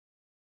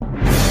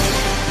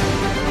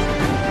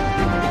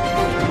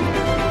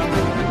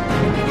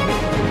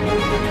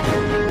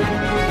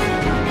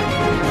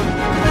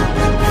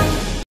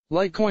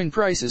Litecoin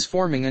price is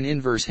forming an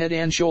inverse head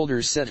and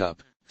shoulders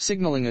setup,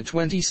 signaling a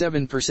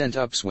 27%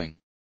 upswing.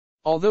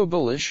 Although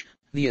bullish,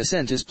 the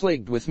ascent is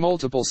plagued with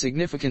multiple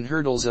significant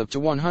hurdles up to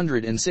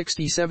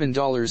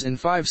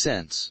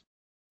 $167.05.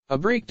 A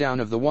breakdown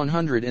of the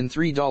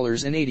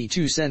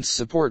 $103.82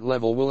 support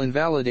level will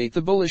invalidate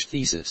the bullish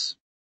thesis.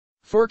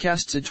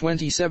 Forecasts a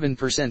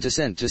 27%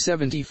 ascent to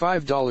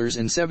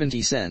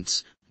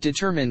 $75.70,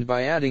 determined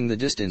by adding the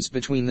distance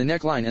between the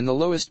neckline and the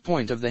lowest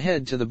point of the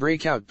head to the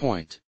breakout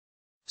point.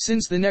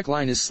 Since the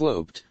neckline is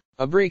sloped,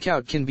 a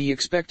breakout can be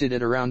expected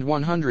at around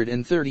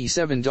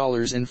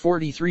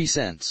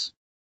 $137.43.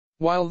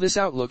 While this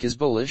outlook is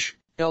bullish,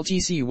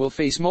 LTC will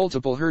face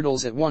multiple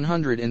hurdles at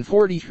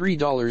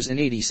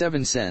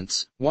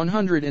 $143.87,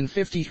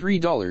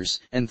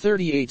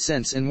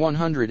 $153.38 and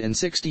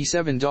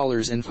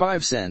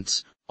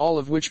 $167.05, all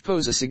of which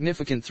pose a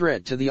significant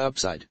threat to the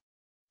upside.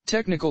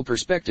 Technical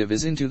perspective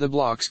is into the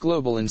block's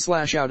global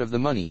in/out of the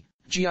money,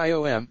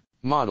 GIOM,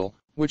 model,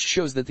 which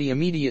shows that the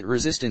immediate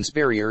resistance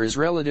barrier is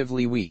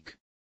relatively weak.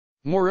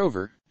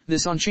 Moreover,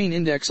 this on-chain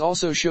index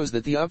also shows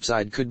that the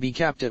upside could be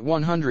capped at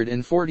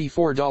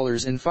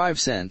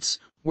 $144.05,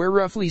 where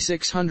roughly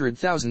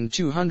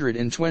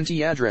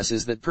 600,220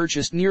 addresses that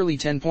purchased nearly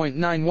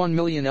 10.91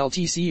 million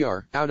LTC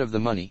are out of the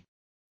money.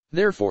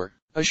 Therefore,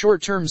 a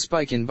short-term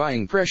spike in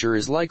buying pressure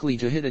is likely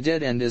to hit a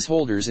dead end as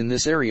holders in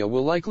this area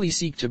will likely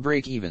seek to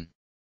break even.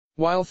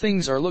 While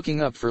things are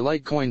looking up for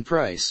Litecoin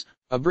price,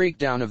 a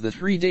breakdown of the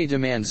 3-day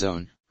demand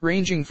zone,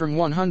 ranging from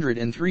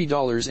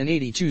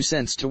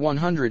 $103.82 to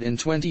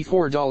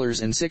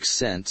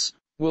 $124.06,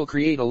 will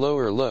create a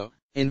lower low,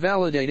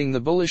 invalidating the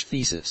bullish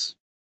thesis.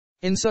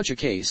 In such a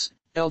case,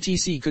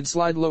 LTC could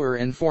slide lower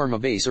and form a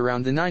base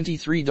around the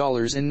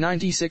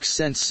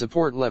 $93.96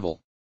 support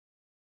level.